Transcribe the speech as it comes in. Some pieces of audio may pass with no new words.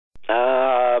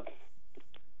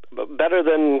Better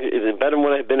than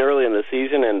what it had been early in the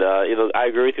season, and I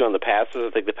agree with you on the passes. I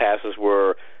think the passes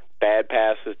were bad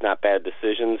passes, not bad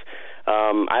decisions.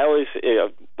 I always,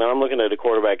 when I'm looking at a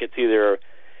quarterback, it's either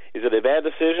is it a bad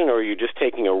decision or are you just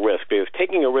taking a risk? Because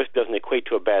taking a risk doesn't equate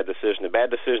to a bad decision. A bad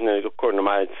decision, according to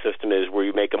my system, is where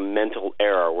you make a mental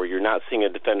error, where you're not seeing a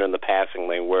defender in the passing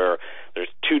lane, where there's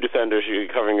two defenders, you're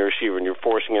covering a receiver, and you're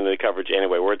forcing into the coverage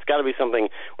anyway, where it's got to be something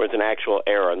where it's an actual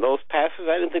error. And those passes,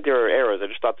 I didn't think they were errors. I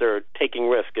just thought they were taking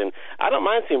risk. And I don't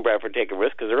mind seeing Bradford take a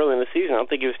risk because early in the season, I don't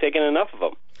think he was taking enough of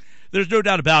them. There's no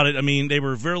doubt about it. I mean, they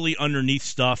were really underneath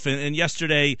stuff. And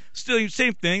yesterday, still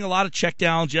same thing, a lot of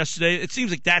checkdowns yesterday. It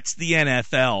seems like that's the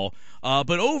NFL.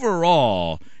 But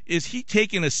overall, is he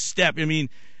taking a step? I mean,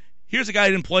 here's a guy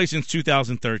who didn't play since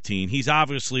 2013. He's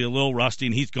obviously a little rusty,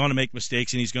 and he's going to make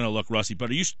mistakes, and he's going to look rusty. But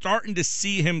are you starting to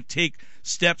see him take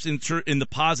steps in the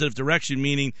positive direction,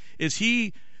 meaning is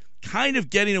he kind of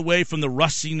getting away from the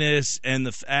rustiness and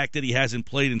the fact that he hasn't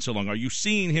played in so long? Are you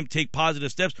seeing him take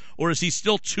positive steps, or is he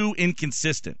still too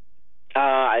inconsistent?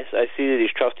 I see that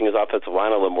he's trusting his offensive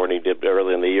line a little more than he did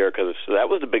early in the year, because that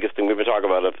was the biggest thing we've been talking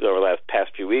about over the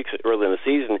past few weeks. Early in the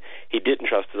season, he didn't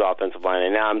trust his offensive line,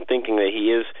 and now I'm thinking that he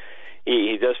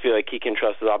does feel like he can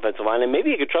trust his offensive line, and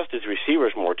maybe he could trust his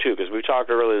receivers more too, because we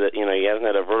talked earlier that he hasn't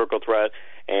had a vertical threat,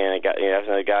 and he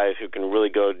hasn't had guys who can really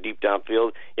go deep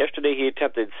downfield. Yesterday he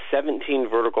attempted 17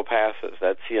 vertical passes.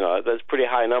 That's a pretty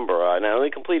high number, and I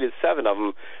only completed 7 of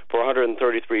them for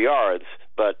 133 yards.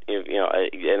 But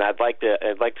and I'd like to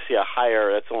see a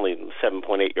higher. That's only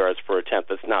 7.8 yards per attempt.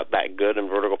 That's not that good in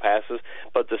vertical passes.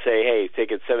 But to say, hey,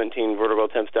 take it 17 vertical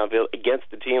attempts downfield against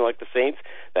a team like the Saints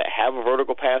that have a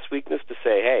vertical pass weakness, to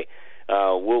say, hey,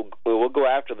 we'll go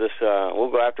after this.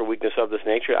 We'll go after weakness of this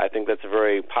nature. I think that's a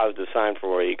very positive sign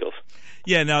for our Eagles.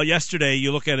 Yeah. Now, yesterday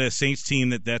you look at a Saints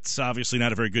team that's obviously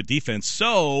not a very good defense.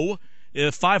 So,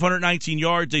 519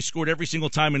 yards, they scored every single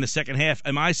time in the second half.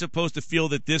 Am I supposed to feel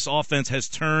that this offense has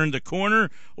turned the corner,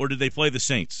 or did they play the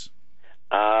Saints?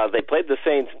 They played the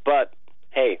Saints, but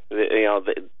hey,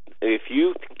 if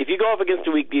you go up against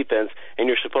a weak defense and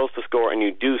you're supposed to score and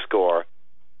you do score,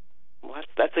 well,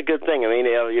 that's a good thing. I mean,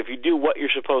 if you do what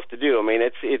you're supposed to do, I mean,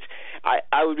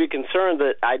 I would be concerned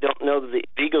that I don't know that the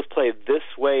Eagles play this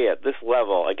way at this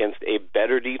level against a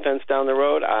better defense down the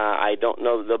road. I don't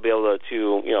know that they'll be able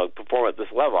to perform at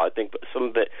this level. I think some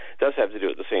of it does have to do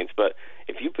with the Saints. But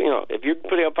if you're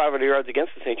putting up 500 yards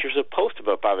against the Saints, you're supposed to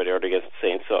put up 500 yards against the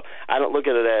Saints. So I look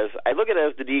at it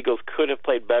as the Eagles could have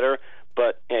played better.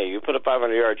 But hey, you put up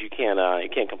 500 yards, you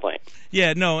can't complain.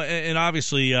 Yeah, no, and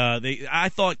obviously, I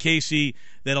thought, Casey,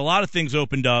 that a lot of things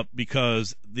opened up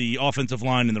because the offensive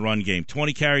line in the run game.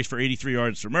 20 carries for 83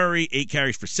 yards for Murray, 8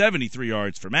 carries for 73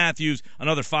 yards for Matthews,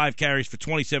 another 5 carries for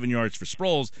 27 yards for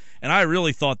Sproles, and I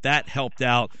really thought that helped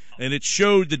out, and it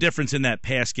showed the difference in that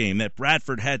pass game, that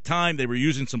Bradford had time, they were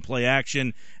using some play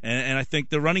action, and I think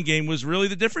the running game was really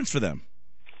the difference for them.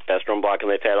 Best run blocking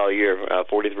they've had all year,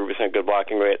 43% good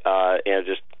blocking rate, and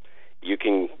just you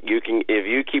can if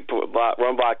you keep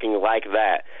run blocking like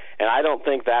that, and I don't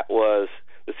think that was.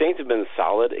 The Saints have been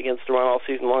solid against the run all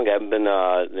season long.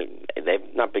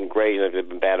 They've not been great. They've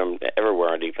been bad everywhere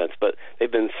on defense, but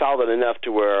they've been solid enough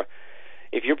to where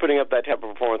if you're putting up that type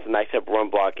of performance and that type of run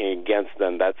blocking against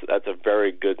them, that's a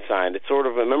very good sign. It's sort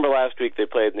of, remember last week they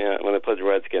played when they played the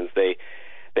Redskins, they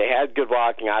had good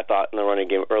blocking, I thought, in the running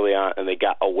game early on, and they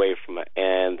got away from it.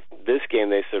 And this game,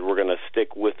 they said, we're going to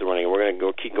stick with the running game. We're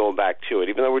going to keep going back to it.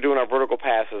 Even though we're doing our vertical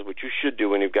passes, which you should do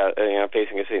when you've got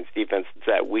facing a Saints defense that's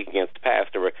that weak against the pass,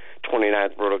 there were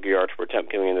 29th vertical yards per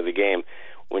attempt coming into the game.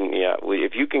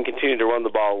 If you can continue to run the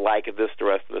ball like this the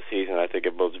rest of the season, I think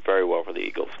it bodes very well for the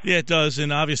Eagles. Yeah, it does,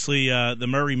 and obviously the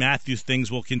Murray-Matthews things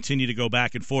will continue to go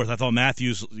back and forth. I thought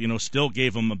Matthews, still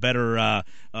gave him a better,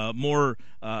 more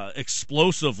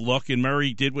explosive look, and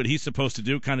Murray did what he's supposed to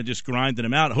do, kind of just grinding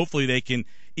him out. Hopefully they can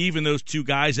even those two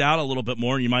guys out a little bit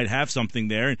more, and you might have something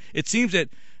there. And it seems that,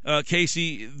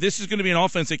 Casey, this is going to be an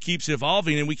offense that keeps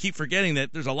evolving, and we keep forgetting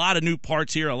that there's a lot of new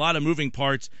parts here, a lot of moving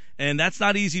parts, and that's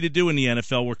not easy to do in the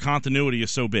NFL where continuity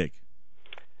is so big.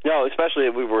 No, especially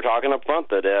if we were talking up front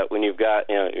that when you've got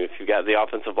if you've got the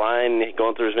offensive line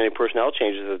going through as many personnel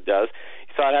changes as it does,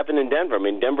 you saw it happen in Denver. I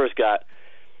mean,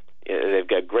 they've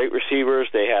got great receivers.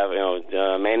 They have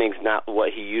Manning's not what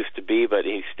he used to be, but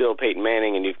he's still Peyton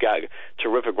Manning, and you've got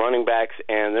terrific running backs,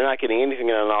 and they're not getting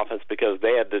anything on offense because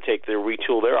they had to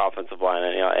retool their offensive line,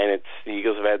 and the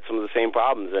Eagles have had some of the same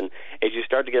problems. And as you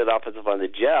start to get an offensive line to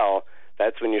gel,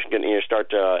 that's when you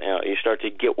start to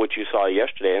get what you saw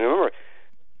yesterday. And remember,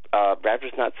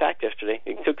 Bradford's not sacked yesterday.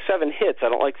 He took 7 hits. I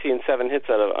don't like seeing 7 hits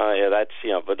out of that's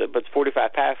but it's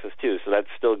 45 passes too, so that's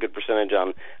still a good percentage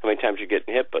on how many times you're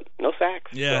getting hit, but no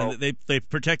sacks. Yeah, so. they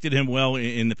protected him well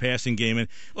in the passing game, and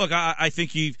look, I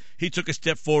think he took a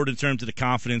step forward in terms of the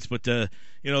confidence, but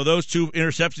those 2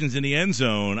 interceptions in the end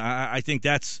zone, I think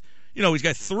that's he's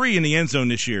got 3 in the end zone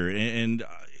this year, and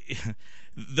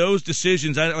those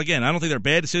decisions, I don't think they're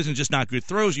bad decisions, just not good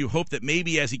throws. You hope that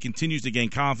maybe as he continues to gain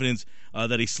confidence,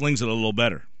 that he slings it a little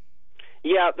better.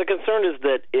 Yeah, the concern is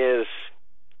that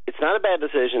it's not a bad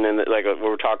decision, and like we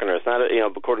were talking about, it's not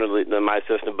according to my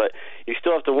system, but you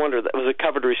still have to wonder that was a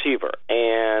covered receiver,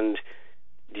 and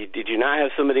did you not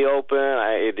have somebody open?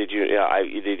 And if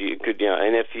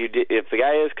the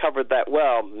guy is covered that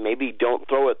well, maybe don't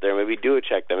throw it there. Maybe do a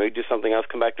check down. Maybe do something else.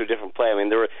 Come back to a different play. I mean,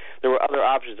 there were other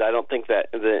options. I don't think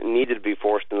that needed to be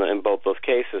forced in both those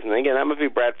cases. And again, that might be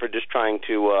Bradford just trying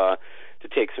to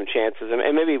take some chances.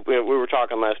 And maybe we were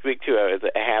talking last week too at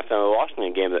the halftime of the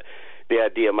Washington game that the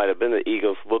idea might have been the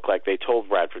Eagles look like they told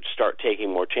Bradford to start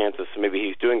taking more chances. So maybe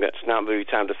he's doing that. It's not maybe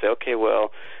time to say, okay,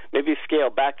 well, maybe scale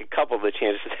back a couple of the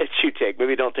chances that you take.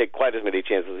 Maybe don't take quite as many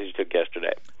chances as you took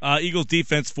yesterday. Eagles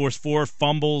defense forced 4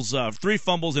 fumbles, 3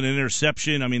 fumbles and an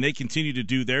interception. I mean, they continue to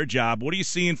do their job. What are you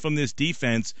seeing from this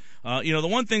defense? The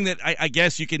one thing that I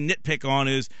guess you can nitpick on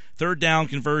is third down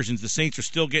conversions. The Saints are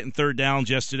still getting third downs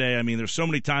yesterday. I mean, there's so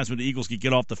many times when the Eagles could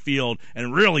get off the field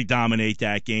and really dominate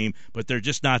that game, but they're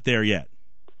just not there yet.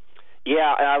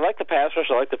 Yeah, I like the pass rush.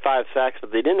 I like the 5 sacks,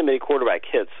 but they didn't have many quarterback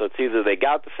hits. So it's either they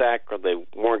got the sack or they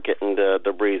weren't getting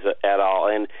the Breeze at all.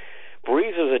 And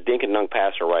Breeze is a dink and dunk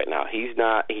passer right now. He's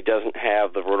not. He doesn't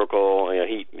have the vertical.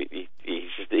 He's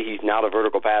not a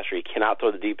vertical passer. He cannot throw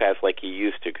the deep pass like he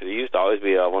used to, because he used to always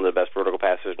be one of the best vertical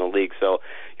passers in the league. So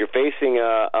you're facing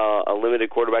a limited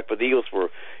quarterback. But the Eagles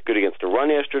were good against the run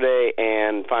yesterday,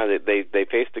 and finally they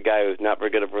faced a guy who's not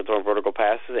very good at throwing vertical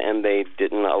passes, and they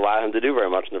didn't allow him to do very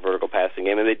much in the vertical passing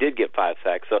game, and they did get 5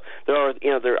 sacks. So there are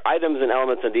items and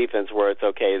elements on defense where it's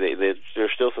okay.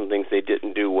 There's still some things they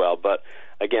didn't do well, but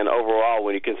again, overall,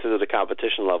 when you consider the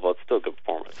competition level, it's still a good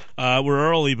performance.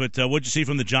 We're early, but what'd you see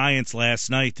from the Giants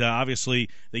last night? Obviously,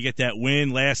 they get that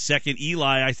win last second.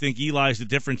 I think Eli's the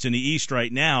difference in the East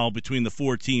right now between the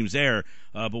 4 teams there.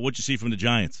 But what'd you see from the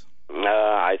Giants?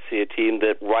 I see a team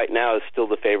that right now is still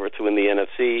the favorite to win the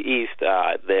NFC East.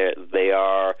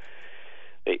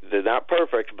 They're not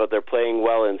perfect, but they're playing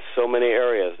well in so many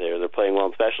areas. They're playing well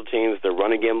in special teams. Their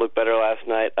running game looked better last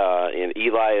night. And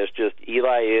Eli is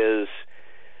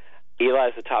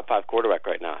the top 5 quarterback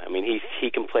right now. I mean,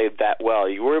 he can play that well.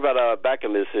 You worry about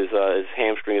Beckham, his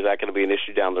hamstring, is that going to be an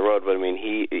issue down the road? But I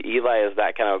mean, Eli is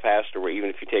that kind of a passer where even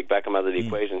if you take Beckham out of the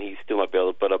equation, he still might be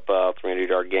able to put up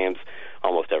 300-yard games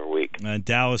almost every week.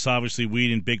 Dallas, obviously,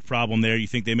 Whedon, big problem there. You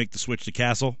think they make the switch to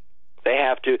Castle? They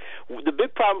have to. The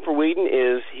big problem for Whedon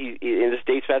is in this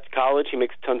dates back to college, he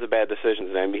makes tons of bad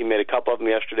decisions. I mean, he made a couple of them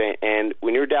yesterday, and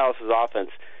when you're Dallas's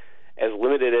offense, as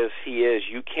limited as he is,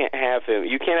 you can't have him.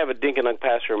 You can't have a dink and dunk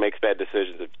passer who makes bad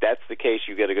decisions. If that's the case,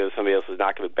 you got to go to somebody else who's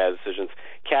not going to make bad decisions.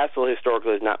 Castle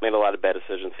historically has not made a lot of bad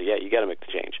decisions, so yeah, you got to make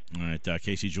the change. All right,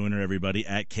 Casey Joyner, everybody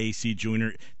at Casey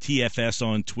Joyner TFS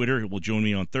on Twitter will join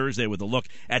me on Thursday with a look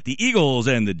at the Eagles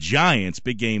and the Giants.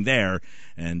 Big game there,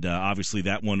 and obviously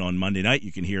that one on Monday night.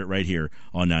 You can hear it right here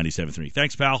on 97.3.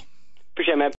 Thanks, pal. Appreciate it, man.